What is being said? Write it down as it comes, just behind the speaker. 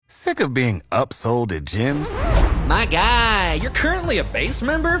Sick of being upsold at gyms? My guy, you're currently a base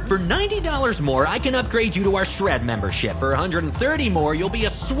member? For $90 more, I can upgrade you to our Shred membership. For $130 more, you'll be a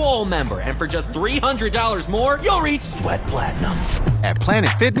Swole member. And for just $300 more, you'll reach Sweat Platinum. At Planet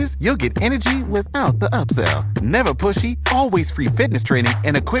Fitness, you'll get energy without the upsell. Never pushy, always free fitness training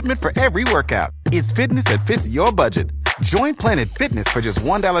and equipment for every workout. It's fitness that fits your budget. Join Planet Fitness for just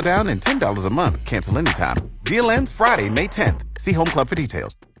 $1 down and $10 a month. Cancel anytime. Deal ends Friday, May 10th. See Home Club for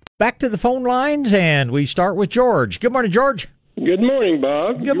details. Back to the phone lines, and we start with George. Good morning, George. Good morning,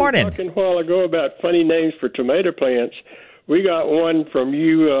 Bob. Good morning. You were talking a while ago about funny names for tomato plants. We got one from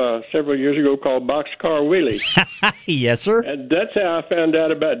you several years ago called Boxcar Willie. Yes, sir. And that's how I found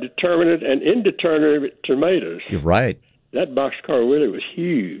out about determinate and indeterminate tomatoes. You're right. That Boxcar Willie was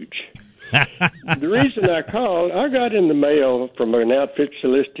huge. The reason I called, I got in the mail from an outfit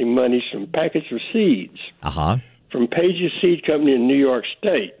soliciting money some packets of seeds from Page's Seed Company in New York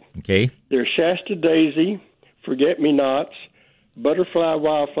State. Okay. They're Shasta Daisy, Forget-Me-Nots, Butterfly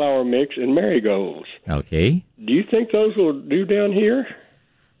Wildflower Mix, and Marigolds. Okay. Do you think those will do down here?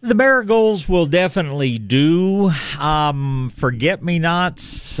 The marigolds will definitely do. Forget-me-nots,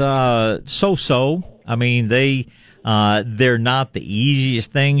 so-so. I mean, they're not the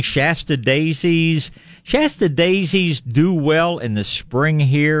easiest thing. Shasta daisies do well in the spring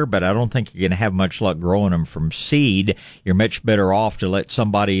here, but I don't think you're going to have much luck growing them from seed. You're much better off to let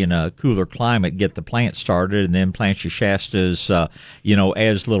somebody in a cooler climate get the plant started and then plant your Shastas,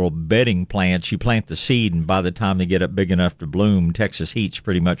 as little bedding plants. You plant the seed, and by the time they get up big enough to bloom, Texas heat's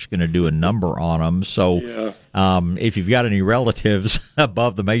pretty much going to do a number on them. So if you've got any relatives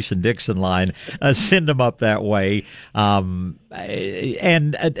above the Mason-Dixon line, send them up that way.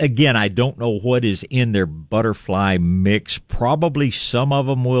 And again, I don't know what is in their butterfly mix. Probably some of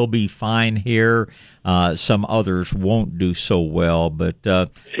them will be fine here. Some others won't do so well. But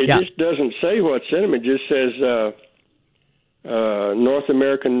it just doesn't say what's in them. It just says North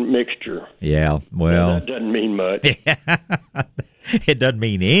American mixture. Yeah, well, that doesn't mean much. It doesn't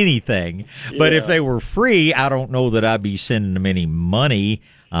mean anything. But if they were free, I don't know that I'd be sending them any money.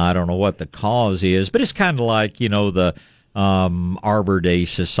 I don't know what the cause is, but it's kind of like, the Arbor Day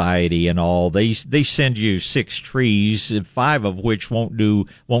Society and all. They send you 6 trees, 5 of which won't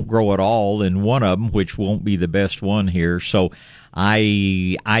grow at all, and one of them which won't be the best one here. So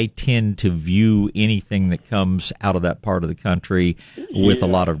I tend to view anything that comes out of that part of the country with a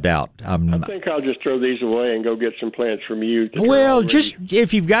lot of doubt. I think I'll just throw these away and go get some plants from you. Well, just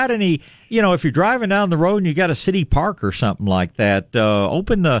if you've got any, if you're driving down the road and you got a city park or something like that,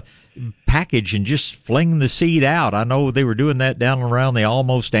 open the package and just fling the seed out. I know they were doing that down around the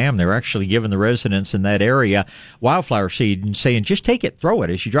Almost Dam. They're actually giving the residents in that area wildflower seed and saying, just take it, throw it.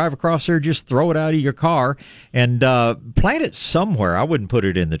 As you drive across there, just throw it out of your car and plant it somewhere. I wouldn't put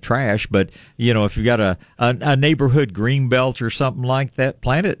it in the trash, but, if you've got a neighborhood green belt or something like that,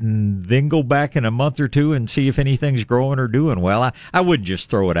 plant it and then go back in a month or two and see if anything's growing or doing well. I wouldn't just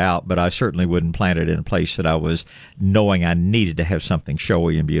throw it out, but I certainly wouldn't plant it in a place that I was knowing I needed to have something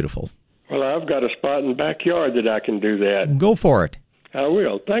showy and beautiful. Well, I've got a spot in the backyard that I can do that. Go for it. I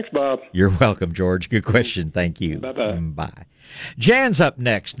will. Thanks, Bob. You're welcome, George. Good question. Thank you. Bye-bye. Bye. Jan's up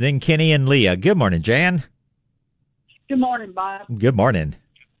next, then Kenny and Leah. Good morning, Jan. Good morning, Bob. Good morning.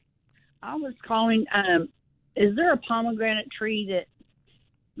 I was calling, is there a pomegranate tree that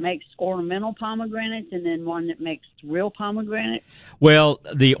makes ornamental pomegranates and then one that makes real pomegranate? Well,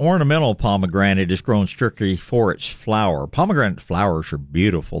 the ornamental pomegranate is grown strictly for its flower. Pomegranate flowers are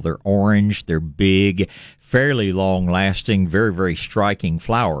beautiful. They're orange, they're big, fairly long-lasting, very, very striking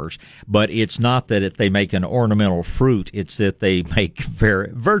flowers. But it's not that they make an ornamental fruit. It's that they make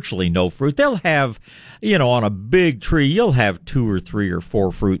virtually no fruit. They'll have, on a big tree, you'll have 2 or 3 or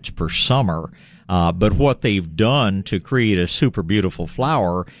 4 fruits per summer. But what they've done to create a super beautiful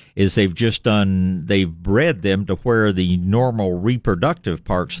flower is they've bred them to where the normal reproductive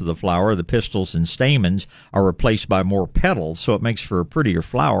parts of the flower, the pistils and stamens, are replaced by more petals. So it makes for a prettier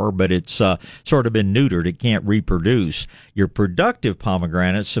flower, but it's sort of been neutered. It can't reproduce. Your productive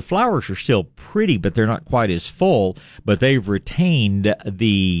pomegranates, the flowers are still pretty, but they're not quite as full, but they've retained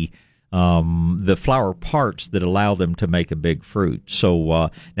the flower parts that allow them to make a big fruit. So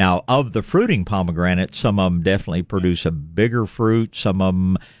now, of the fruiting pomegranates, some of them definitely produce a bigger fruit. Some of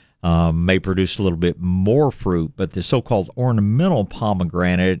them may produce a little bit more fruit. But the so-called ornamental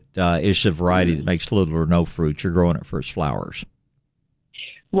pomegranate is a variety that makes little or no fruit. You're growing it for its flowers.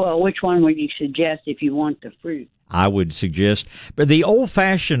 Well, which one would you suggest if you want the fruit? I would suggest, but the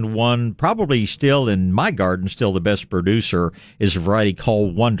old-fashioned one, probably still in my garden, still the best producer, is a variety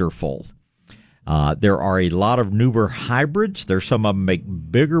called Wonderful. There are a lot of newer hybrids. There's some of them make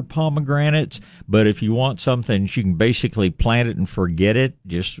bigger pomegranates, but if you want something, you can basically plant it and forget it.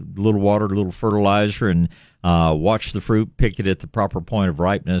 Just a little water, a little fertilizer, and watch the fruit, pick it at the proper point of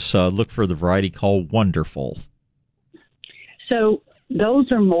ripeness. Look for the variety called Wonderful. So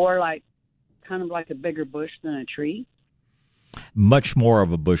those are more like kind of like a bigger bush than a tree? Much more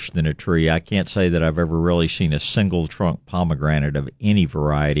of a bush than a tree. I can't say that I've ever really seen a single trunk pomegranate of any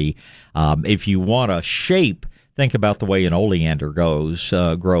variety. If you want a shape, think about the way an oleander grows.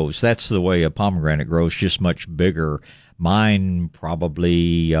 That's the way a pomegranate grows, just much bigger. Mine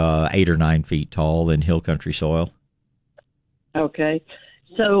probably 8 or 9 feet tall in hill country soil. Okay.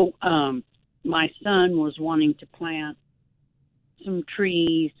 So my son was wanting to plant some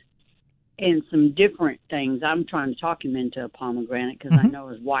trees and some different things. I'm trying to talk him into a pomegranate because I know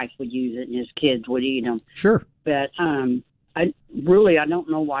his wife would use it and his kids would eat them. Sure. But I don't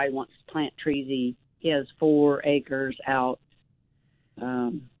know why he wants to plant trees. He has 4 acres out,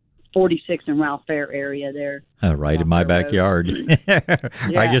 46 in Ralph Fair area there. Right in my backyard. Yeah.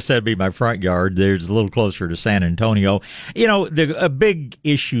 I guess that'd be my front yard. There's a little closer to San Antonio. You know, a big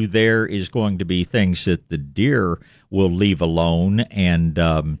issue there is going to be things that the deer will leave alone, and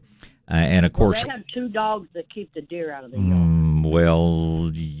of course, they have 2 dogs that keep the deer out of the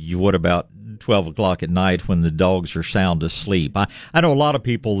yard. What about 12 o'clock at night when the dogs are sound asleep? I know a lot of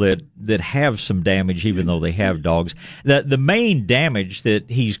people that have some damage even though they have dogs. The main damage that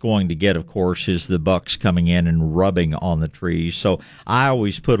he's going to get, of course, is the bucks coming in and rubbing on the trees. So I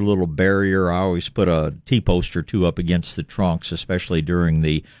always put a little barrier. I always put a T-post or 2 up against the trunks, especially during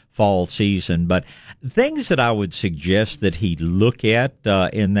the fall season. But things that I would suggest that he look at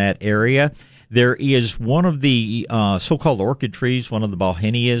in that area, there is one of the so-called orchid trees, one of the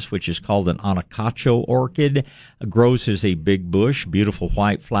Bauhinias, which is called an anacacho orchid, grows as a big bush, beautiful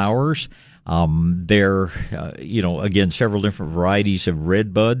white flowers. There, again, several different varieties of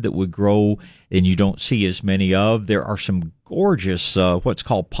redbud that would grow and you don't see as many of. There are some gorgeous, what's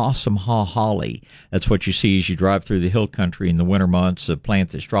called possum haw holly. That's what you see as you drive through the hill country in the winter months, a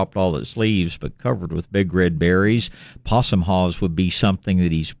plant that's dropped all its leaves but covered with big red berries. Possum haws would be something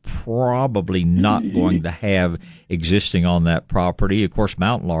that he's probably not going to have existing on that property. Of course,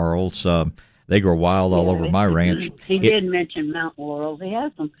 mountain laurels, they grow wild all over my ranch. He did mention mountain laurels. He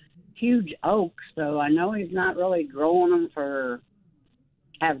has some huge oaks, so I know he's not really growing them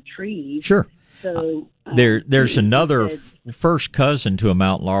have trees. Sure. So there's another first cousin to a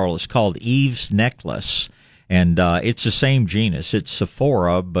mountain laurel. It's called Eve's Necklace, and it's the same genus. It's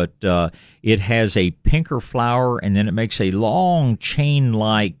Sephora, but it has a pinker flower, and then it makes a long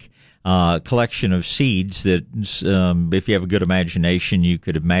chain-like collection of seeds that, if you have a good imagination, you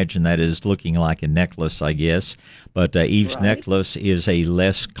could imagine that as looking like a necklace, I guess. But Eve's Necklace is a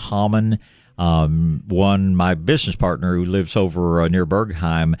less common one. My business partner, who lives over near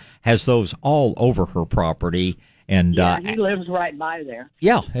Bergheim, has those all over her property. And he lives right by there.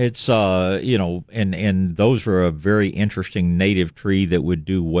 Yeah, it's and those are a very interesting native tree that would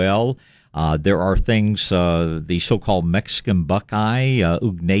do well. There are things, the so-called Mexican buckeye,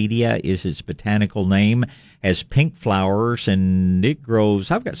 Ugnadia is its botanical name, has pink flowers, and it grows.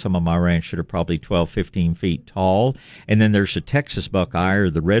 I've got some on my ranch that are probably 12, 15 feet tall. And then there's the Texas buckeye,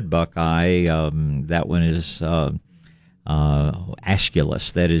 or the red buckeye. That one is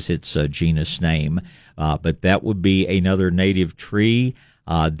Aesculus. That is its genus name. But that would be another native tree.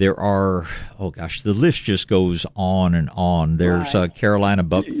 There are, the list just goes on and on. There's Carolina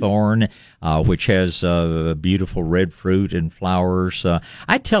buckthorn, which has beautiful red fruit and flowers.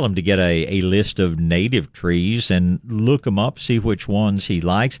 I tell him to get a list of native trees and look them up, see which ones he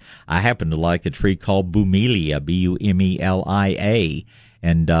likes. I happen to like a tree called Bumelia, Bumelia.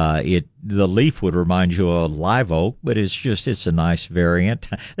 And the leaf would remind you of live oak, but it's a nice variant.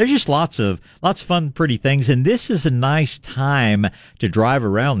 There's just lots of fun, pretty things, and this is a nice time to drive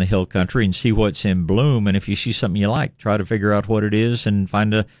around the hill country and see what's in bloom. And if you see something you like, try to figure out what it is and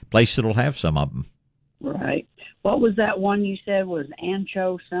find a place that'll have some of them. Right. What was that one you said was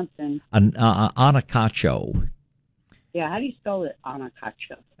ancho something? Anacacho. Yeah. How do you spell it?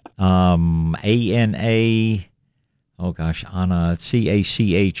 Anacacho. ANA. Oh gosh, Anna,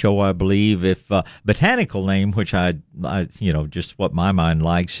 Cacho, I believe. If botanical name, which I just what my mind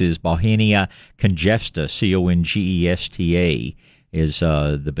likes, is Bauhinia congesta, Congesta, is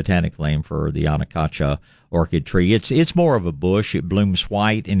the botanical name for the Anacacho orchid tree. It's more of a bush. It blooms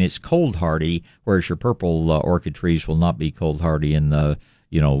white and it's cold hardy, whereas your purple orchid trees will not be cold hardy in the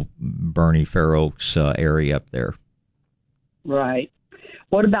Bernie Fair Oaks area up there. Right.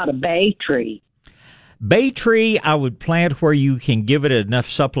 What about a bay tree? Bay tree, I would plant where you can give it enough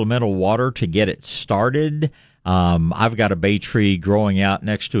supplemental water to get it started. I've got a bay tree growing out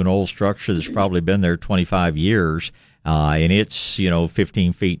next to an old structure that's probably been there 25 years. And it's,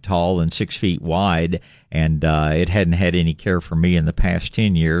 15 feet tall and 6 feet wide. And it hadn't had any care from me in the past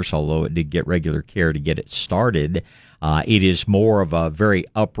 10 years, although it did get regular care to get it started. It is more of a very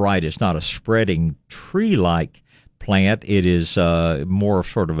upright, it's not a spreading tree-like plant. It is more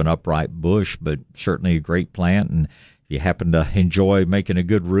sort of an upright bush, but certainly a great plant. And if you happen to enjoy making a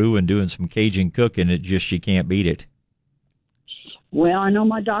good roux and doing some Cajun cooking, you can't beat it. Well, I know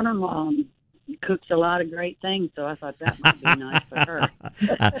my daughter-in-law cooks a lot of great things, so I thought that might be nice for her.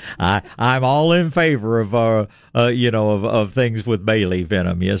 I'm all in favor of things with bay leaf in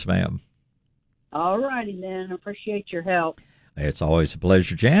them. Yes, ma'am. All righty, then. I appreciate your help. It's always a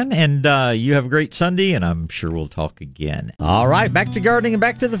pleasure, Jan, and you have a great Sunday, and I'm sure we'll talk again. All right, back to gardening and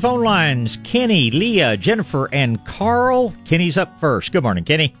back to the phone lines. Kenny, Leah, Jennifer, and Carl. Kenny's up first. Good morning,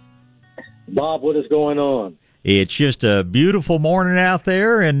 Kenny. Bob, what is going on? It's just a beautiful morning out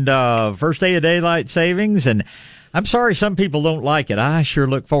there, and first day of daylight savings, and I'm sorry some people don't like it. I sure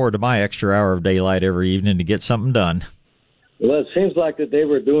look forward to my extra hour of daylight every evening to get something done. Well, it seems like that they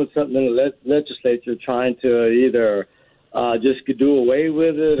were doing something in the legislature trying to either just do away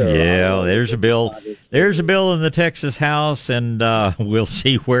with it. Or, yeah, there's a bill. There's a bill in the Texas House, and we'll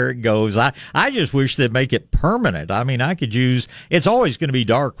see where it goes. I just wish they'd make it permanent. I mean, I could use. It's always going to be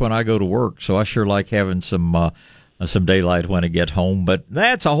dark when I go to work, so I sure like having some daylight when I get home. But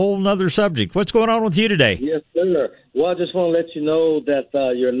that's a whole nother subject. What's going on with you today? Yes, sir. Well, I just want to let you know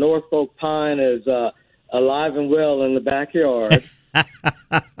that your Norfolk pine is alive and well in the backyard.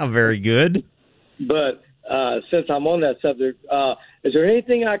 Very good. But since I'm on that subject, is there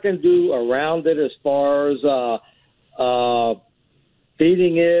anything I can do around it as far as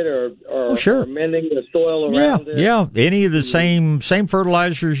feeding it or sure. amending the soil around it? Yeah, any of the same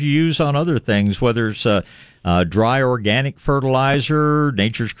fertilizers you use on other things, whether it's dry organic fertilizer,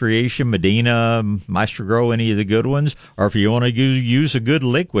 Nature's Creation, Medina, Maestro Grow, any of the good ones, or if you want to use a good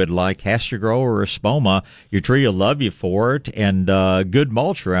liquid like Hashtag Grow or Espoma, your tree will love you for it, and good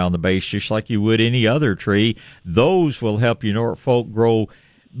mulch around the base, just like you would any other tree. Those will help your Norfolk grow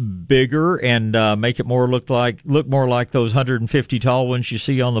bigger and make it look more like those 150 tall ones you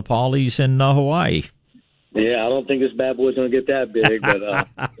see on the polys in Hawaii. Yeah, I don't think this bad boy's going to get that big, but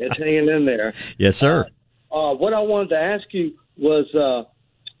it's hanging in there. Yes, sir. What I wanted to ask you was the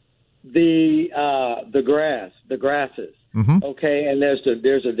grasses. Mm-hmm. Okay, and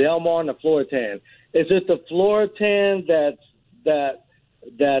there's a Delmar and a Floritan. Is it the Floritan that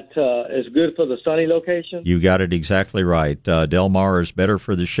is good for the sunny location? You got it exactly right. Delmar is better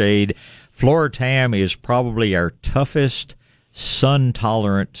for the shade. Floritan is probably our toughest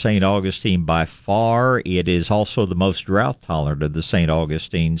sun-tolerant St. Augustine by far. It is also the most drought-tolerant of the St.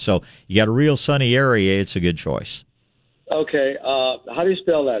 Augustine. So you got a real sunny area, it's a good choice. Okay. How do you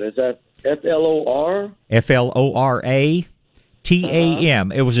spell that? Is that F-L-O-R? F-L-O-R-A-T-A-M.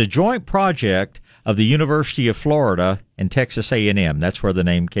 It was a joint project of the University of Florida and Texas A&M. That's where the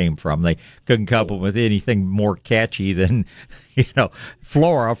name came from. They couldn't come up with anything more catchy than,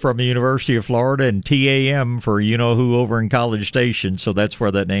 Flora from the University of Florida and TAM for who over in College Station. So that's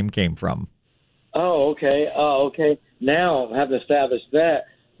where that name came from. Oh, okay. Okay. Now, having established that,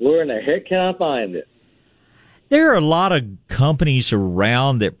 where in the heck can I find it? There are a lot of companies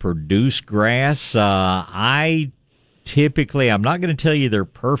around that produce grass. I'm not going to tell you they're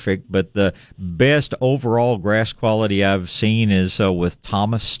perfect, but the best overall grass quality I've seen is with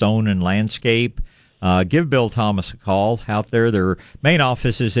Thomas Stone and Landscape. Give Bill Thomas a call out there. Their main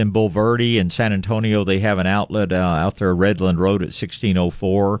office is in Bulverde in San Antonio. They have an outlet out there, Redland Road at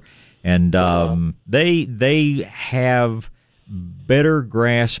 1604, and they have better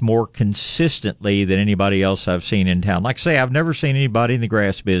grass more consistently than anybody else I've seen in town. Like I say, I've never seen anybody in the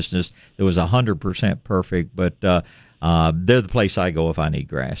grass business that was 100% perfect, but they're the place I go if I need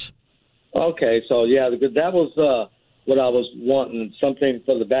grass. Okay, so yeah, that was what I was wanting, something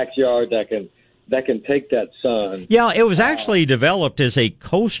for the backyard that can take that sun. Yeah, it was actually developed as a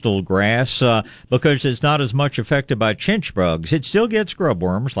coastal grass because it's not as much affected by chinch bugs. It still gets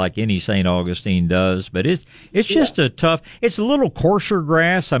grubworms like any St. Augustine does, but it's just it's a little coarser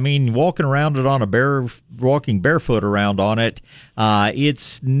grass. I mean, walking barefoot around on it,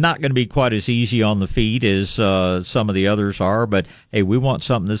 it's not going to be quite as easy on the feet as some of the others are, but hey, we want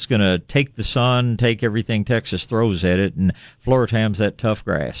something that's going to take the sun, take everything Texas throws at it, and Floritam's that tough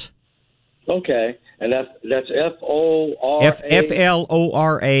grass. Okay, and that's F-O-R-A... F-L-O-R-A-T-A-M.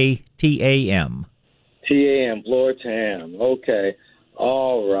 T-A-M, Floritam. Okay,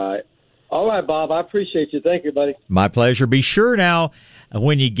 all right. All right, Bob. I appreciate you. Thank you, buddy. My pleasure. Be sure now,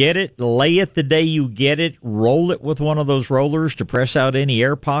 when you get it, lay it the day you get it, roll it with one of those rollers to press out any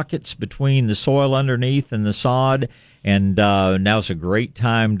air pockets between the soil underneath and the sod. And now's a great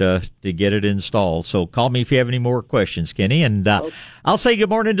time to get it installed. So call me if you have any more questions, Kenny. And I'll say good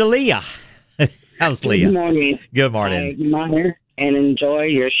morning to Leah. How's Leah? Good morning. Good morning. I admire and enjoy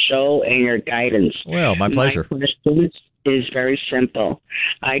your show and your guidance. Well, my pleasure. My question is very simple.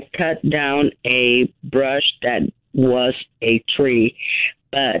 I cut down a brush that was a tree,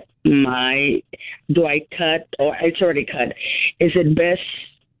 but do I cut, or it's already cut, is it best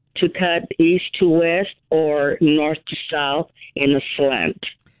to cut east to west or north to south in a slant?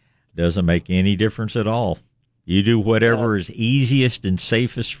 Doesn't make any difference at all. You do whatever is easiest and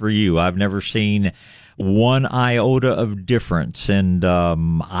safest for you. I've never seen one iota of difference, and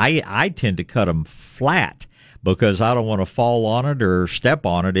I tend to cut them flat because I don't want to fall on it or step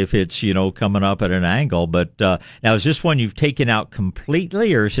on it if it's, coming up at an angle. But now, is this one you've taken out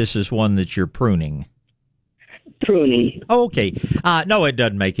completely, or is this one that you're pruning? Pruning. Oh, okay. No, it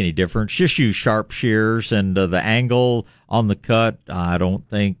doesn't make any difference. Just use sharp shears, and the angle on the cut, I don't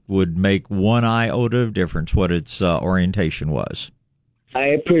think would make one iota of difference what its orientation was. I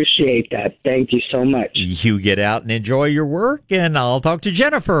appreciate that. Thank you so much. You get out and enjoy your work, and I'll talk to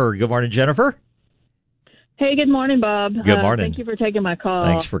Jennifer. Good morning, Jennifer. Hey, good morning, Bob. Good morning. Thank you for taking my call.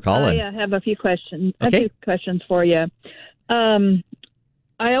 Thanks for calling. I have a few questions. Okay. A few questions for you. I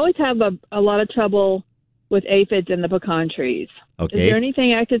always have a lot of trouble with aphids in the pecan trees. Okay. Is there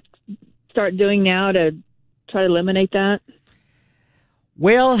anything I could start doing now to try to eliminate that?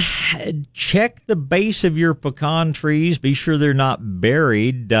 Well, check the base of your pecan trees. Be sure they're not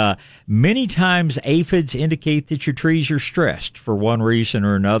buried. Many times aphids indicate that your trees are stressed for one reason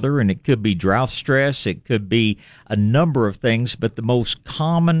or another, and it could be drought stress. It could be a number of things, but the most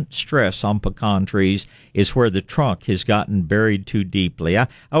common stress on pecan trees is where the trunk has gotten buried too deeply. I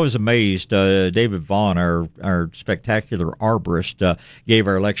was amazed. David Vaughn, our spectacular arborist, gave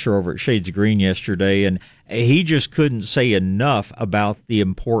our lecture over at Shades of Green yesterday, and he just couldn't say enough about the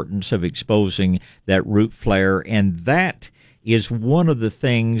importance of exposing that root flare, and that is one of the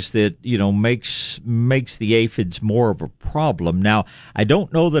things that makes the aphids more of a problem. Now, I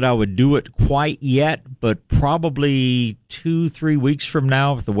don't know that I would do it quite yet, but probably 2-3 weeks from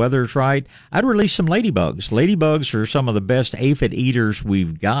now, if the weather's right, I'd release some ladybugs. Ladybugs are some of the best aphid eaters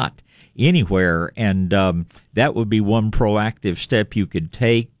we've got anywhere, and that would be one proactive step you could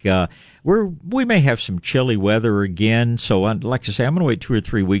take. We may have some chilly weather again, so like I say, I'm going to wait 2 or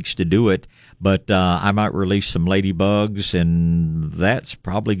 3 weeks to do it, but I might release some ladybugs, and that's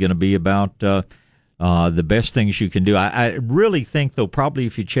probably going to be about the best things you can do. I really think, though, probably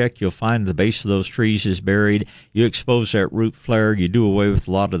if you check, you'll find the base of those trees is buried. You expose that root flare, you do away with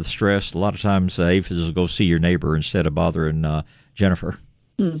a lot of the stress. A lot of times aphids will go see your neighbor instead of bothering Jennifer.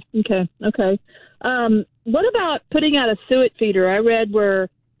 Okay. What about putting out a suet feeder? I read where,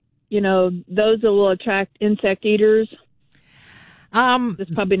 those will attract insect eaters.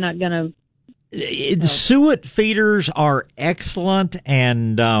 It's probably not going to. Suet feeders are excellent,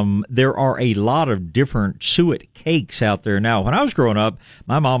 and there are a lot of different suet cakes out there now. When I was growing up,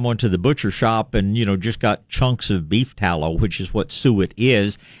 my mom went to the butcher shop and, just got chunks of beef tallow, which is what suet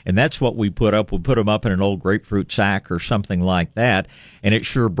is, and that's what we put up. We put them up in an old grapefruit sack or something like that, and it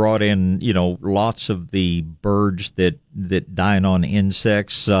sure brought in, lots of the birds that dine on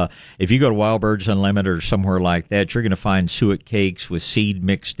insects. If you go to Wild Birds Unlimited or somewhere like that, you're going to find suet cakes with seed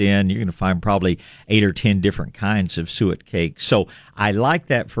mixed in. You're going to find probably 8 or 10 different kinds of suet cakes. So I like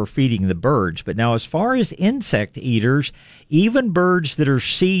that for feeding the birds. But now, as far as insect eaters, even birds that are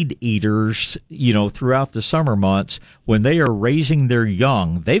seed eaters, throughout the summer months, when they are raising their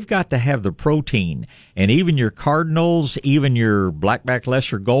young, they've got to have the protein. And even your cardinals, even your blackback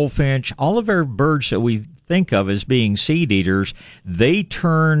lesser goldfinch, all of our birds that we think of as being seed eaters, they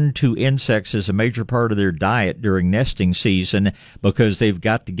turn to insects as a major part of their diet during nesting season because they've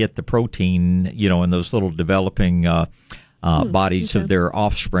got to get the protein, in those little developing bodies of their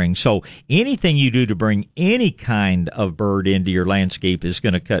offspring. So anything you do to bring any kind of bird into your landscape is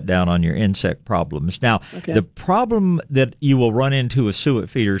going to cut down on your insect problems. Now, the problem that you will run into with suet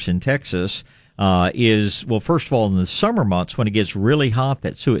feeders in Texas is, well, first of all, in the summer months when it gets really hot,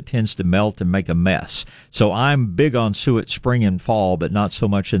 that suet tends to melt and make a mess. So I'm big on suet spring and fall, but not so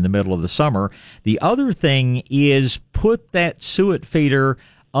much in the middle of the summer. The other thing is put that suet feeder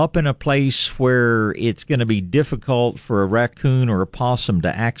up in a place where it's going to be difficult for a raccoon or a possum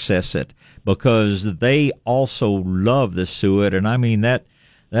to access it, because they also love the suet, and I mean that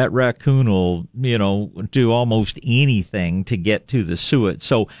that raccoon will, do almost anything to get to the suet.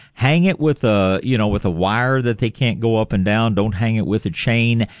 So hang it with with a wire that they can't go up and down. Don't hang it with a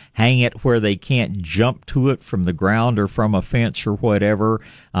chain. Hang it where they can't jump to it from the ground or from a fence or whatever.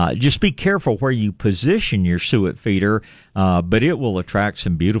 Just be careful where you position your suet feeder, but it will attract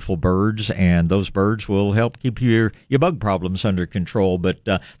some beautiful birds, and those birds will help keep your bug problems under control. But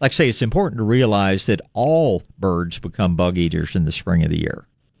like I say, it's important to realize that all birds become bug eaters in the spring of the year.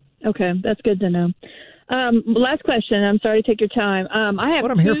 Okay, that's good to know. Last question. I'm sorry to take your time. I have what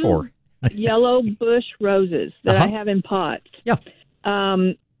I'm here for. yellow bush roses that I have in pots. Yeah.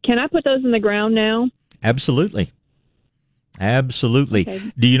 Can I put those in the ground now? Absolutely. Okay.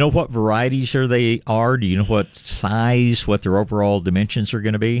 Do you know what varieties they are? Do you know what size, what their overall dimensions are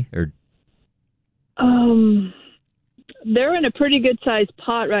going to be? Or they're in a pretty good sized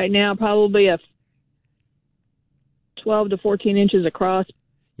pot right now, probably a 12 to 14 inches across.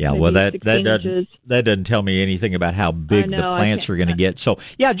 Yeah, well, that doesn't tell me anything about how big the plants are going to get. So,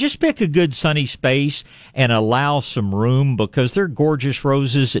 yeah, just pick a good sunny space and allow some room, because they're gorgeous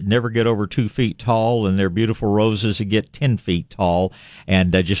roses that never get over 2 feet tall, and they're beautiful roses that get 10 feet tall.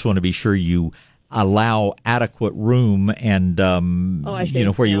 And I just want to be sure you allow adequate room and,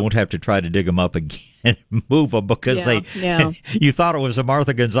 where you won't have to try to dig them up again and move them, because you thought it was a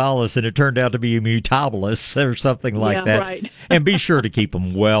Martha Gonzalez and it turned out to be a Mutabilis or something like that. Right. And be sure to keep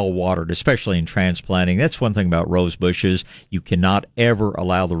them well watered, especially in transplanting. That's one thing about rose bushes. You cannot ever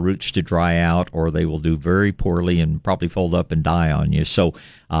allow the roots to dry out, or they will do very poorly and probably fold up and die on you. So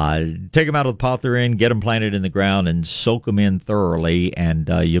take them out of the pot they're in, get them planted in the ground, and soak them in thoroughly, and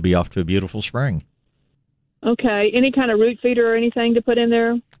you'll be off to a beautiful spring. Okay. Any kind of root feeder or anything to put in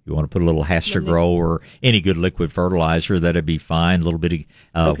there? You want to put a little Hastrogrow or any good liquid fertilizer, that'd be fine. A little bit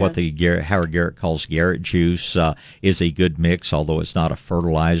of what Howard Garrett calls Garrett juice is a good mix, although it's not a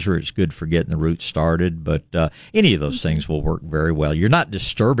fertilizer. It's good for getting the roots started, but any of those things will work very well. You're not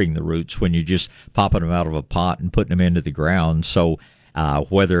disturbing the roots when you're just popping them out of a pot and putting them into the ground. So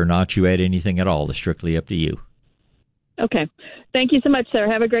whether or not you add anything at all is strictly up to you. Okay. Thank you so much, sir.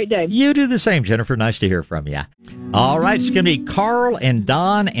 Have a great day. You do the same, Jennifer. Nice to hear from you. All right. It's going to be Carl and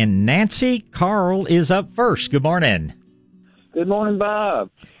Don and Nancy. Carl is up first. Good morning. Good morning,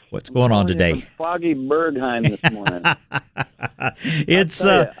 Bob. What's going on today? Foggy Bergheim this morning. It's,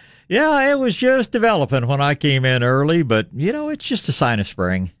 it was just developing when I came in early, but, it's just a sign of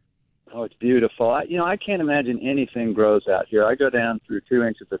spring. Oh, it's beautiful. I can't imagine anything grows out here. I go down through 2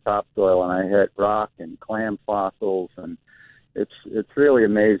 inches of topsoil, and I hit rock and clam fossils, and it's really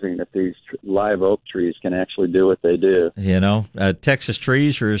amazing that these live oak trees can actually do what they do. Texas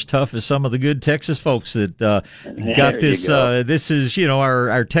trees are as tough as some of the good Texas folks that got this. This is,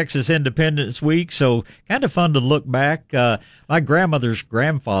 our Texas Independence Week, so kind of fun to look back. My grandmother's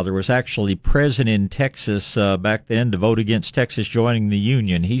grandfather was actually present in Texas back then to vote against Texas joining the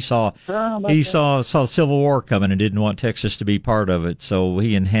Union. He saw Civil War coming and didn't want Texas to be part of it. So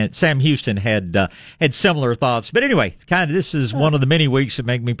he and Sam Houston had similar thoughts. But anyway, this is one of the many weeks that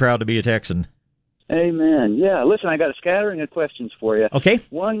make me proud to be a Texan. Amen. Yeah. Listen, I got a scattering of questions for you. Okay.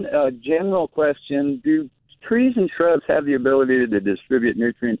 One general question: do trees and shrubs have the ability to distribute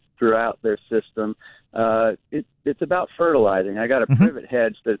nutrients throughout their system? It's about fertilizing. I got a privet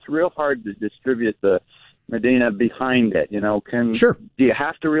hedge that's real hard to distribute the Medina behind it. Sure. Do you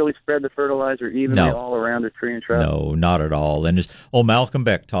have to really spread the fertilizer evenly all around the tree and shrub? No, not at all. And as old Malcolm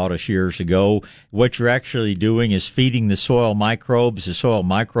Beck taught us years ago, what you're actually doing is feeding the soil microbes. The soil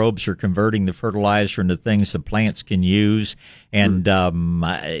microbes are converting the fertilizer into things the plants can use. And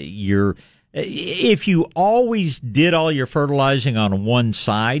if you always did all your fertilizing on one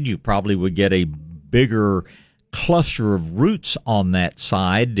side, you probably would get a bigger cluster of roots on that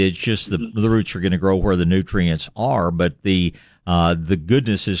side. It's just the roots are going to grow where the nutrients are, but the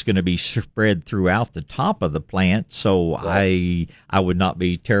goodness is going to be spread throughout the top of the plant. So I would not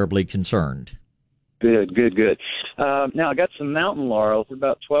be terribly concerned. Good. Now I got some mountain laurels,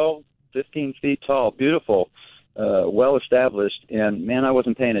 about 12, 15 feet tall, beautiful, well established. And man, I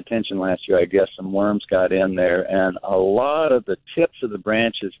wasn't paying attention last year. I guess some worms got in there, and a lot of the tips of the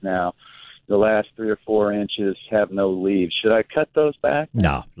branches now, the last 3 or 4 inches, have no leaves. Should I cut those back?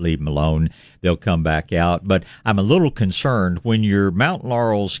 No, leave them alone. They'll come back out. But I'm a little concerned when your mountain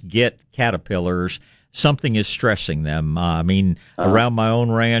laurels get caterpillars. Something is stressing them. Around my own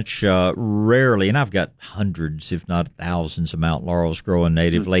ranch, rarely, and I've got hundreds, if not thousands, of mountain laurels growing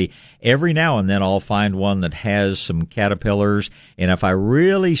natively. Every now and then I'll find one that has some caterpillars, and if I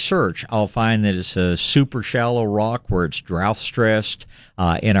really search, I'll find that it's a super shallow rock where it's drought stressed.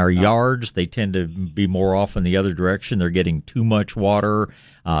 In our yards, they tend to be more often the other direction. They're getting too much water.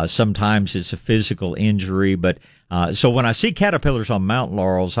 Sometimes it's a physical injury. But so when I see caterpillars on mountain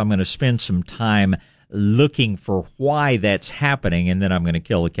laurels, I'm going to spend some time looking for why that's happening, and then I'm going to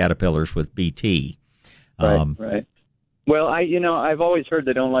kill the caterpillars with BT. Right. Well, I've always heard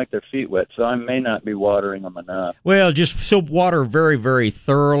they don't like their feet wet, so I may not be watering them enough. Well, just soap water very, very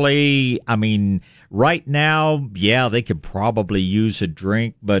thoroughly. I mean, right now, yeah, they could probably use a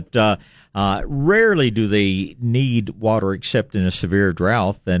drink, but rarely do they need water except in a severe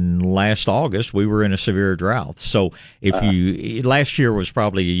drought. And last August, we were in a severe drought. So last year was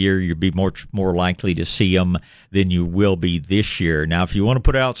probably a year you'd be more likely to see them than you will be this year. Now, if you want to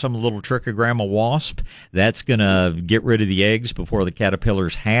put out some little trichogramma wasp, that's going to get rid of the eggs before the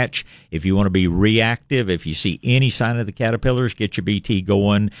caterpillars hatch. If you want to be reactive, if you see any sign of the caterpillars, get your BT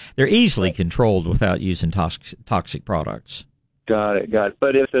going. They're easily controlled without using toxic products. Got it.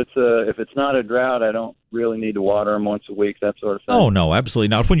 But if it's not a drought, I don't really need to water them once a week, that sort of thing. Oh, no, absolutely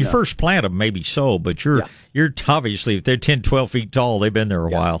not. When you first plant them, maybe so, but you're obviously, if they're 10, 12 feet tall, they've been there a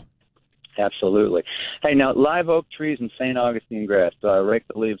while. Absolutely. Hey, now, live oak trees and St. Augustine grass, do I rake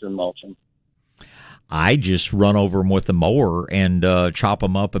the leaves and mulch them? I just run over them with a mower and chop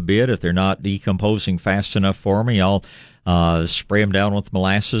them up a bit. If they're not decomposing fast enough for me, I'll spray them down with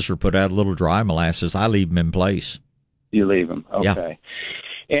molasses or put out a little dry molasses. I leave them in place. You leave them, okay.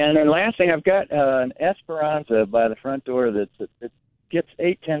 Yeah. And then last thing, I've got an Esperanza by the front door that gets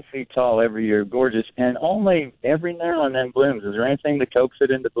 8-10 feet tall every year, gorgeous, and only every now and then blooms. Is there anything that coax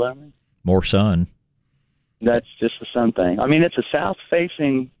it into blooming? More sun. That's just the sun thing. I mean, it's a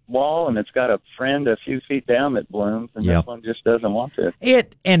south-facing wall, and it's got a friend a few feet down that blooms, and this one just doesn't want to.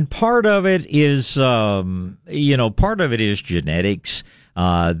 And part of it is, part of it is genetics.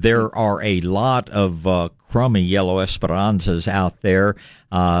 There are a lot of crummy yellow Esperanzas out there.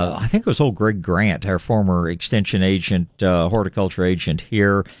 I think it was old Greg Grant, our former extension agent, horticulture agent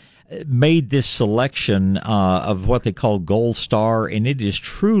here, made this selection of what they call Gold Star, and it is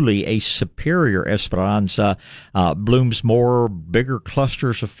truly a superior Esperanza. Blooms more, bigger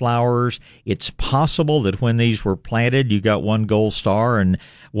clusters of flowers. It's possible that when these were planted, you got one Gold Star and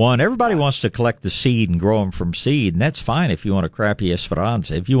one. Everybody wants to collect the seed and grow them from seed, and that's fine if you want a crappy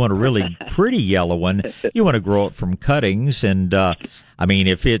Esperanza. If you want a really pretty yellow one, you want to grow it from cuttings. And I mean,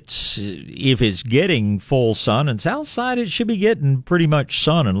 if it's getting full sun, and south side it should be getting pretty much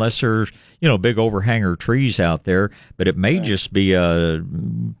sun, unless there's big overhanger trees out there. But it may just be a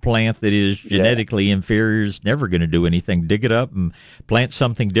plant that is genetically inferior, is never going to do anything. Dig it up and plant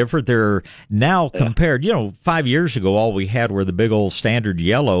something different. They're now compared, 5 years ago, all we had were the big old standard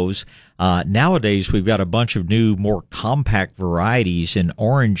yellows. Nowadays, we've got a bunch of new, more compact varieties in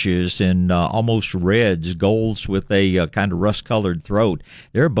oranges and almost reds, golds with a kind of rust-colored throat.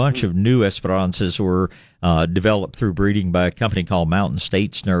 There are a bunch of new Esperanzas were developed through breeding by a company called Mountain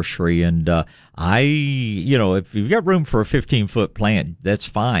States Nursery. And if you've got room for a 15-foot plant, that's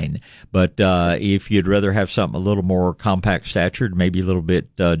fine. But if you'd rather have something a little more compact statured, maybe a little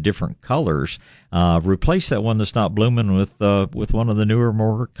bit different colors, replace that one that's not blooming with one of the newer,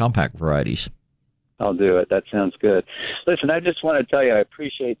 more compact varieties. I'll do it. That sounds good. Listen, I just want to tell you I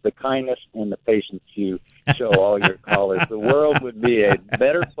appreciate the kindness and the patience you show all your callers. The world would be a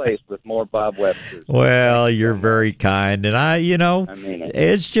better place with more Bob Websters. Well, you're very kind, and I mean it.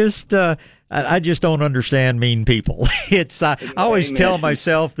 It's just I just don't understand mean people. I always tell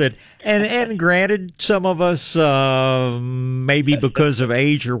myself that, and granted, some of us, maybe because of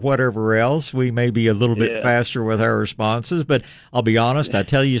age or whatever else, we may be a little bit faster with our responses. But I'll be honest, I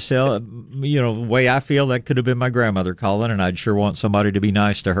tell you, the way I feel, that could have been my grandmother calling, and I'd sure want somebody to be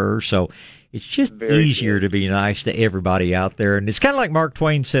nice to her. So it's just easier to be nice to everybody out there. And it's kind of like Mark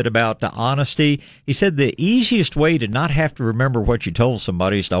Twain said about honesty. He said the easiest way to not have to remember what you told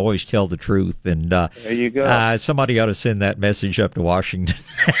somebody is to always tell the truth. And there you go. Somebody ought to send that message up to Washington.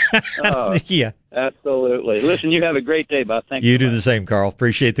 Yeah. Absolutely. Listen, you have a great day, Bob. Thank you. You do the same, Carl.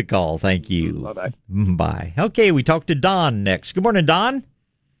 Appreciate the call. Thank you. Bye-bye. Bye. Okay, we talk to Don next. Good morning, Don.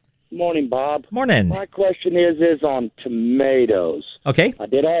 Morning, Bob. Morning. My question is on tomatoes. Okay. I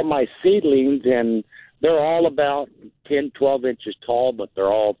did all my seedlings, and they're all about 10, 12 inches tall, but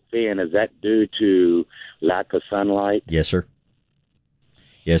they're all thin. Is that due to lack of sunlight? Yes, sir.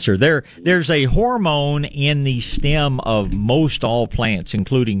 Yes, sir. There's a hormone in the stem of most all plants,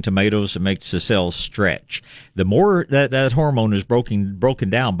 including tomatoes, that makes the cells stretch. The more that hormone is broken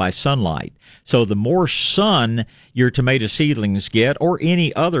down by sunlight. So the more sun your tomato seedlings get, or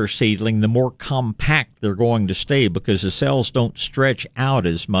any other seedling, the more compact they're going to stay because the cells don't stretch out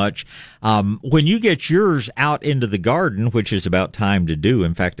as much. When you get yours out into the garden, which is about time to do,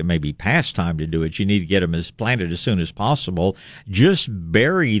 in fact, it may be past time to do it, you need to get them planted as soon as possible. Just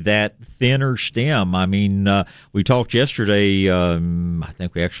bury that thinner stem. I mean, we talked yesterday, I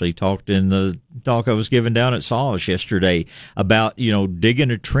think we actually talked in the talk I was giving down at Saws yesterday about,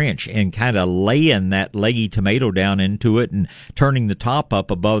 digging a trench and kind of laying that leggy tomato down into it and turning the top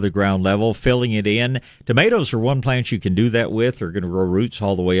up above the ground level, filling it in. Tomatoes are one plant you can do that with. They're going to grow roots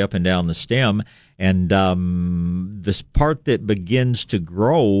all the way up and down the stem. And this part that begins to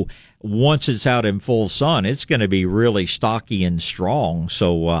grow, once it's out in full sun, it's going to be really stocky and strong.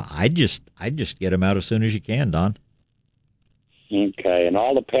 So I just get them out as soon as you can, Don. Okay, and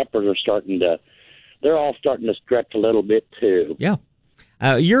all the peppers are they're all starting to stretch a little bit too. Yeah.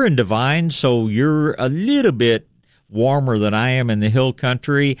 You're in Devine, so you're a little bit warmer than I am in the hill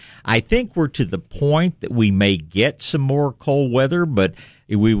country. I think we're to the point that we may get some more cold weather, but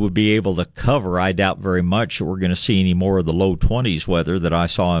we would be able to cover. I doubt very much that we're going to see any more of the low 20s weather that I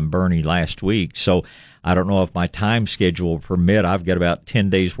saw in Bernie last week. So I don't know if my time schedule will permit. I've got about 10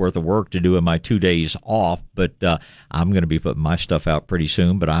 days worth of work to do in my 2 days off, but I'm going to be putting my stuff out pretty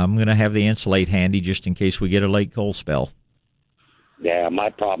soon, but I'm going to have the insulate handy just in case we get a late cold spell. Yeah, my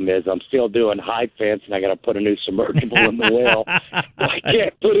problem is I'm still doing high fence, and I got to put a new submersible in the well. I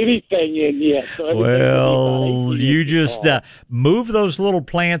can't put anything in yet. So well, you just move those little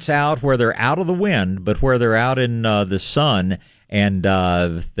plants out where they're out of the wind, but where they're out in the sun,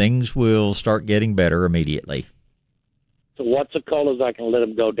 and things will start getting better immediately. So what's the colors I can let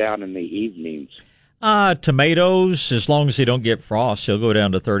them go down in the evenings? Tomatoes, as long as they don't get frost, they'll go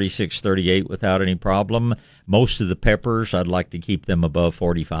down to 36, 38 without any problem. Most of the peppers, I'd like to keep them above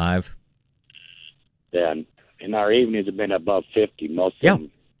 45. Then, and our evenings have been above 50, most of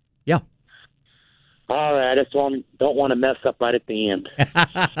them. Yeah. All right, I just don't want to mess up right at the end.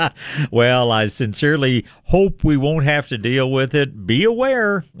 Well, I sincerely hope we won't have to deal with it. Be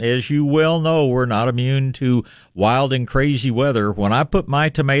aware, as you well know, we're not immune to wild and crazy weather. When I put my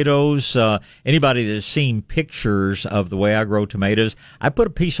tomatoes, anybody that's seen pictures of the way I grow tomatoes, I put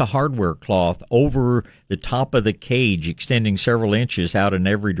a piece of hardware cloth over the top of the cage, extending several inches out in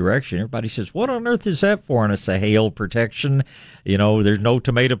every direction. Everybody says, what on earth is that for? And it's a hail protection. There's no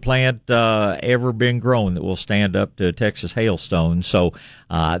tomato plant ever been grown that will stand up to Texas hailstones. So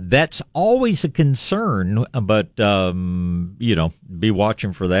that's always a concern, but, be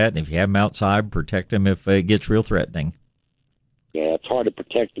watching for that. And if you have them outside, protect them if it gets real threatening. Yeah, it's hard to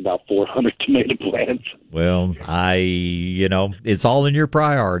protect about 400 tomato plants. Well, it's all in your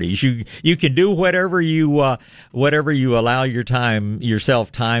priorities. You can do whatever you allow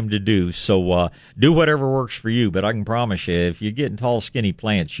yourself time to do. So do whatever works for you. But I can promise you, if you're getting tall, skinny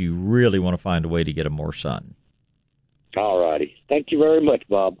plants, you really want to find a way to get them more sun. All righty. Thank you very much,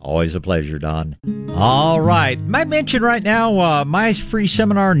 Bob. Always a pleasure, Don. All right. Might mention right now my free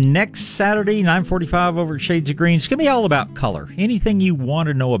seminar next Saturday, 9:45 over at Shades of Green. It's going to be all about color. Anything you want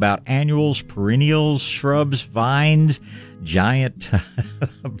to know about annuals, perennials, shrubs, vines, giant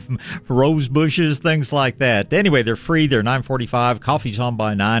rose bushes, things like that. Anyway, they're free. They're 9:45. Coffee's on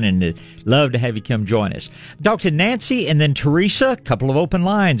by 9, and I'd love to have you come join us. Talk to Nancy and then Teresa. A couple of open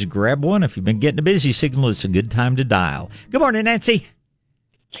lines. Grab one. If you've been getting a busy signal, it's a good time to dial. Good morning, Nancy.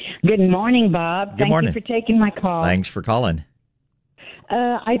 Good morning, Bob. Good morning. Thank you for taking my call. Thanks for calling.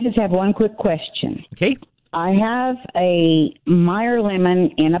 I just have one quick question. Okay. I have a Meyer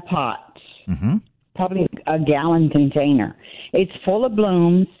lemon in a pot. Mm-hmm. Probably a gallon container. It's full of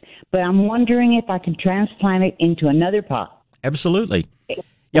blooms, but I'm wondering if I can transplant it into another pot. Absolutely.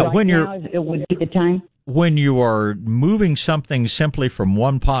 Yeah, right now, it would be the time. When you are moving something simply from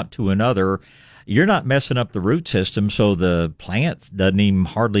one pot to another, you're not messing up the root system, so the plant doesn't even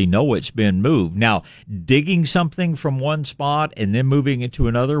hardly know it's been moved. Now, digging something from one spot and then moving it to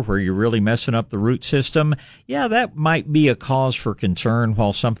another where you're really messing up the root system, yeah, that might be a cause for concern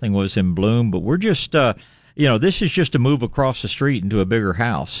while something was in bloom, but we're just this is just a move across the street into a bigger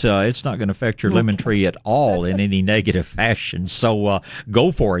house. It's not going to affect your lemon tree at all in any negative fashion. So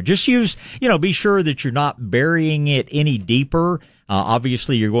go for it. Just use, be sure that you're not burying it any deeper.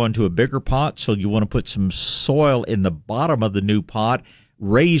 Obviously, you're going to a bigger pot, so you want to put some soil in the bottom of the new pot,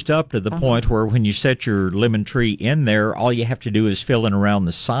 raised up to the point where when you set your lemon tree in there, all you have to do is fill in around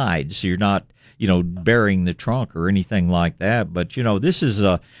the sides. So you're not burying the trunk or anything like that. But this is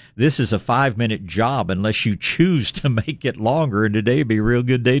a 5-minute job unless you choose to make it longer. And today would be a real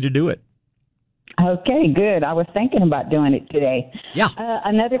good day to do it. Okay, good. I was thinking about doing it today. Yeah.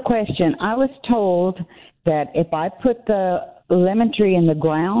 Another question. I was told that if I put the lemon tree in the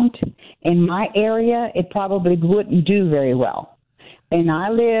ground in my area, it probably wouldn't do very well. And I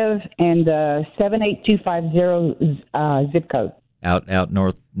live in the 78250 zip code. Out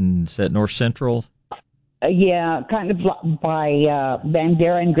north, is that north central? Yeah, kind of by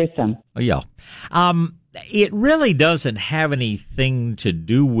Bandera and Grissom. Oh, yeah. It really doesn't have anything to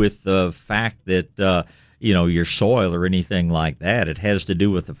do with the fact that, your soil or anything like that. It has to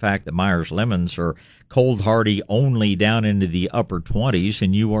do with the fact that Myers lemons are cold hardy only down into the upper 20s,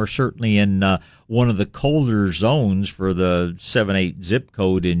 and you are certainly in one of the colder zones for the 7-8 zip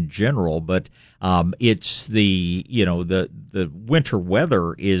code in general. But it's the winter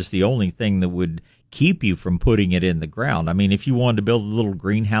weather is the only thing that would keep you from putting it in the ground. I mean, if you wanted to build a little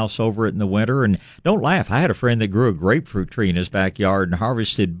greenhouse over it in the winter, and don't laugh, I had a friend that grew a grapefruit tree in his backyard and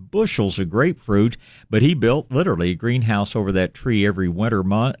harvested bushels of grapefruit, but he built literally a greenhouse over that tree every winter.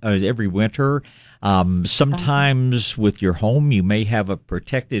 Sometimes with your home, you may have a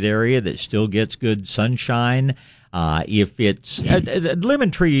protected area that still gets good sunshine. If it's a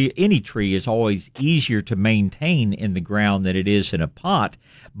lemon tree, any tree is always easier to maintain in the ground than it is in a pot.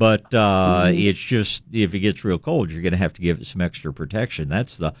 But it's just if it gets real cold, you're going to have to give it some extra protection.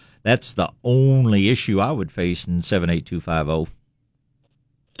 That's the only issue I would face in 78250.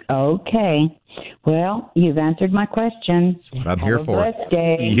 Okay. Well, you've answered my question. That's what I'm here for. Have a blessed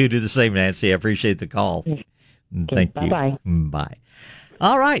day. You do the same, Nancy. I appreciate the call. Thank you. Bye-bye. Bye.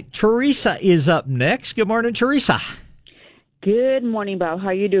 All right, Teresa is up next. Good morning, Teresa. Good morning, Bob. How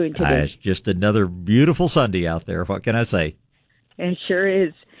are you doing today? It's just another beautiful Sunday out there. What can I say? It sure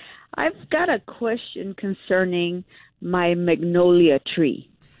is. I've got a question concerning my magnolia tree.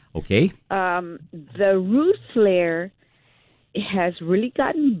 Okay. The root flare has really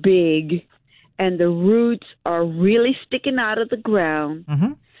gotten big, and the roots are really sticking out of the ground.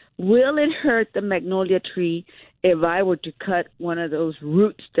 Mm-hmm. Will it hurt the magnolia tree if I were to cut one of those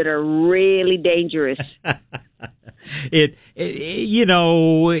roots that are really dangerous? It's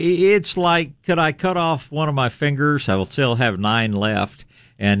like, could I cut off one of my fingers? I will still have 9 left.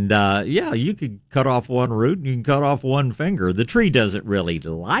 And, you could cut off one root and you can cut off one finger. The tree doesn't really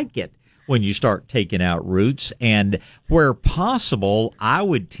like it when you start taking out roots. And where possible, I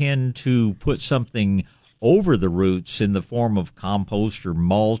would tend to put something over the roots in the form of compost or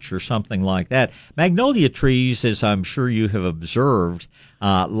mulch or something like that. Magnolia trees, as I'm sure you have observed,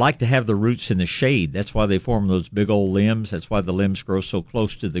 like to have the roots in the shade. That's why they form those big old limbs. That's why the limbs grow so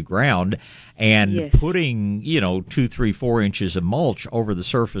close to the ground. And yes, putting, 2, 3, 4 inches of mulch over the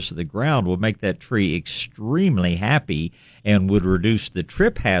surface of the ground would make that tree extremely happy and would reduce the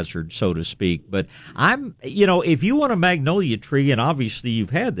trip hazard, so to speak. But if you want a magnolia tree, and obviously you've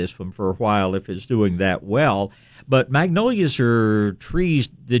had this one for a while if it's doing that well, but magnolias are trees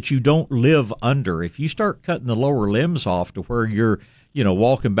that you don't live under. If you start cutting the lower limbs off to where you're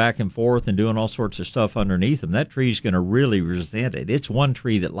walking back and forth and doing all sorts of stuff underneath them, that tree's going to really resent it. It's one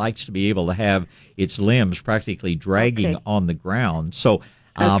tree that likes to be able to have its limbs practically dragging on the ground. So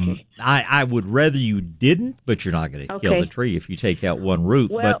I would rather you didn't, but you're not going to kill the tree if you take out one root.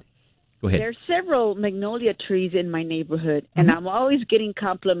 Well, but go ahead. There's several magnolia trees in my neighborhood, and I'm always getting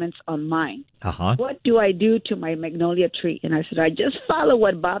compliments on mine. Uh-huh. What do I do to my magnolia tree? And I said, I just follow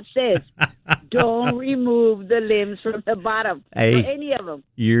what Bob says. Don't remove the limbs from the bottom or any of them.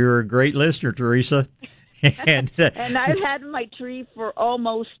 You're a great listener, Teresa. And I've had my tree for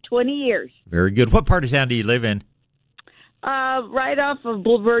almost 20 years. Very good. What part of town do you live in? Right off of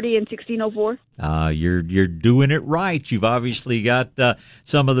Boulevardy in 1604. You're doing it right. You've obviously got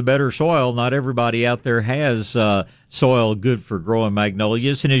some of the better soil. Not everybody out there has soil good for growing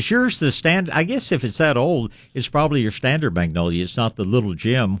magnolias. And is yours the standard? I guess if it's that old, it's probably your standard magnolia. It's not the Little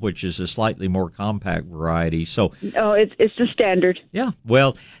Gem, which is a slightly more compact variety. So, it's the standard. Yeah.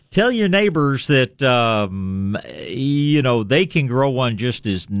 Well, tell your neighbors that they can grow one just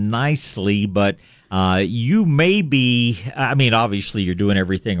as nicely, but you may be, obviously you're doing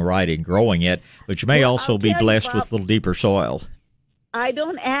everything right in growing it, but you may also be blessed with a little deeper soil. I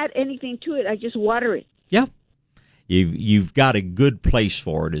don't add anything to it. I just water it. Yeah. You've got a good place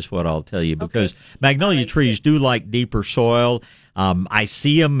for it is what I'll tell you, because magnolia trees do like deeper soil. I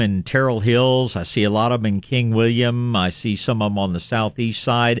see them in Terrell Hills. I see a lot of them in King William. I see some of them on the southeast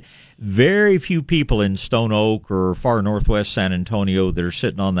side. Very few people in Stone Oak or far northwest San Antonio that are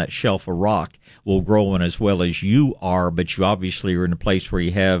sitting on that shelf of rock will grow one as well as you are, but you obviously are in a place where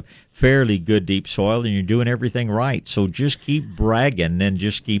you have fairly good deep soil and you're doing everything right. So just keep bragging and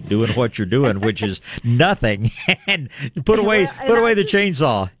just keep doing what you're doing, which is nothing. And put away the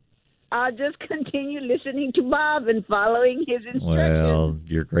chainsaw. I'll just continue listening to Bob and following his instructions. Well,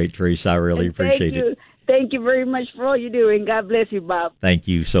 you're great, Teresa. I really appreciate it. Thank you very much for all you're doing. God bless you, Bob. Thank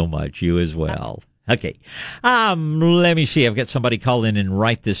you so much. You as well. Okay. Let me see. I've got somebody calling in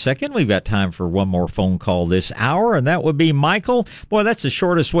right this second. We've got time for one more phone call this hour, and that would be Michael. Boy, that's the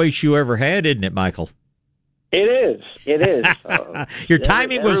shortest wait you ever had, isn't it, Michael? It is. Your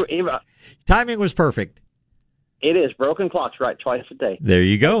timing was perfect. It is. Broken clocks right twice a day. There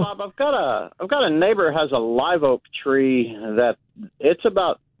you go. Bob, I've got a neighbor who has a live oak tree that it's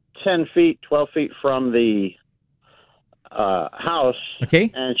about 10 feet, 12 feet from the house.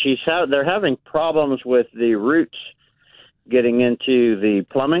 Okay. And they're having problems with the roots getting into the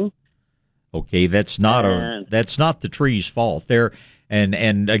plumbing. Okay, that's not the tree's fault.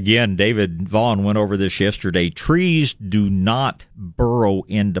 And again, David Vaughn went over this yesterday. Trees do not burrow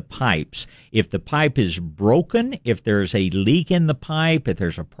into pipes. If the pipe is broken, if there's a leak in the pipe, if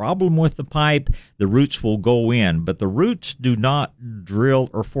there's a problem with the pipe, the roots will go in. But the roots do not drill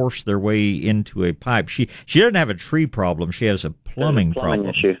or force their way into a pipe. She doesn't have a tree problem. She has a plumbing problem.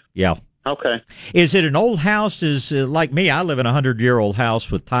 Issue. Yeah. Okay. Is it an old house? Like me, I live in a 100-year-old house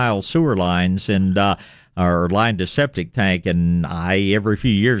with tile sewer lines and or line to septic tank, and I every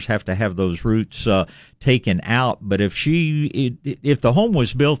few years have to have those roots taken out. But if the home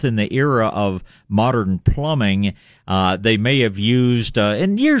was built in the era of modern plumbing, they may have used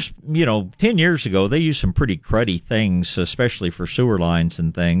in years, 10 years ago, they used some pretty cruddy things, especially for sewer lines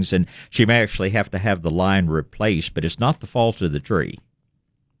and things, and she may actually have to have the line replaced, but it's not the fault of the tree.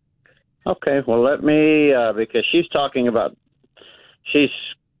 Okay, well, let me, because she's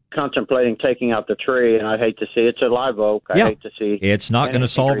contemplating taking out the tree, and I hate to see it's a live oak. I hate to see it's not going to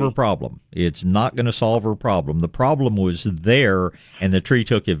solve her problem. It's not going to solve her problem. The problem was there, and the tree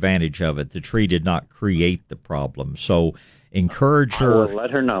took advantage of it. The tree did not create the problem. So encourage her. I will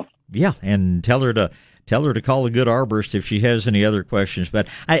let her know. Yeah, and tell her to call a good arborist if she has any other questions. But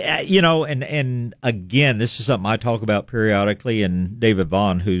and again, this is something I talk about periodically. And David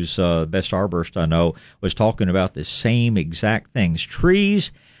Vaughn, who's best arborist I know, was talking about the same exact things.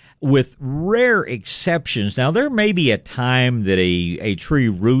 Trees, with rare exceptions. Now, there may be a time that a tree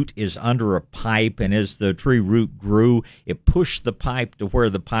root is under a pipe, and as the tree root grew, it pushed the pipe to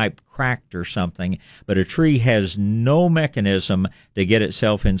where the pipe cracked or something, but a tree has no mechanism to get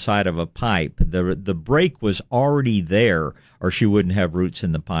itself inside of a pipe. The break was already there, or she wouldn't have roots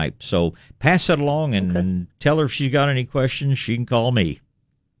in the pipe. So pass it along and tell her if she's got any questions, she can call me.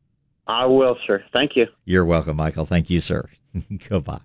 I will, sir. Thank you. You're welcome, Michael. Thank you, sir. Goodbye.